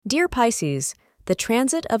Dear Pisces, the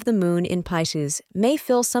transit of the moon in Pisces may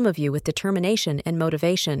fill some of you with determination and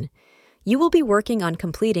motivation. You will be working on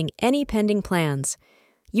completing any pending plans.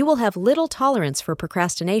 You will have little tolerance for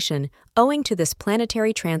procrastination owing to this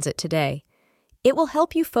planetary transit today. It will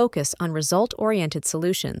help you focus on result-oriented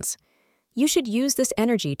solutions. You should use this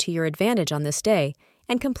energy to your advantage on this day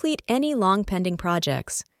and complete any long-pending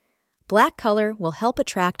projects. Black color will help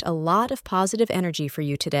attract a lot of positive energy for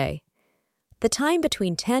you today. The time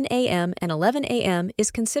between 10 a.m. and 11 a.m.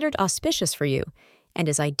 is considered auspicious for you and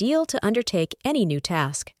is ideal to undertake any new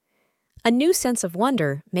task. A new sense of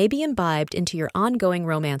wonder may be imbibed into your ongoing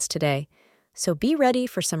romance today, so be ready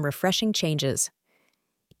for some refreshing changes.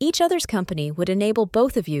 Each other's company would enable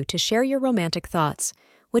both of you to share your romantic thoughts,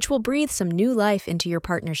 which will breathe some new life into your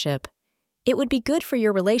partnership. It would be good for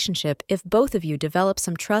your relationship if both of you develop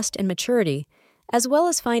some trust and maturity, as well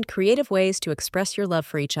as find creative ways to express your love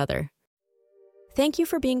for each other. Thank you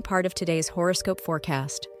for being part of today's horoscope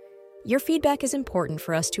forecast. Your feedback is important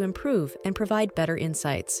for us to improve and provide better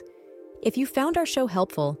insights. If you found our show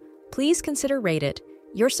helpful, please consider rate it.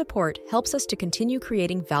 Your support helps us to continue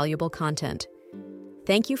creating valuable content.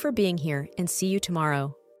 Thank you for being here and see you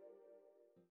tomorrow.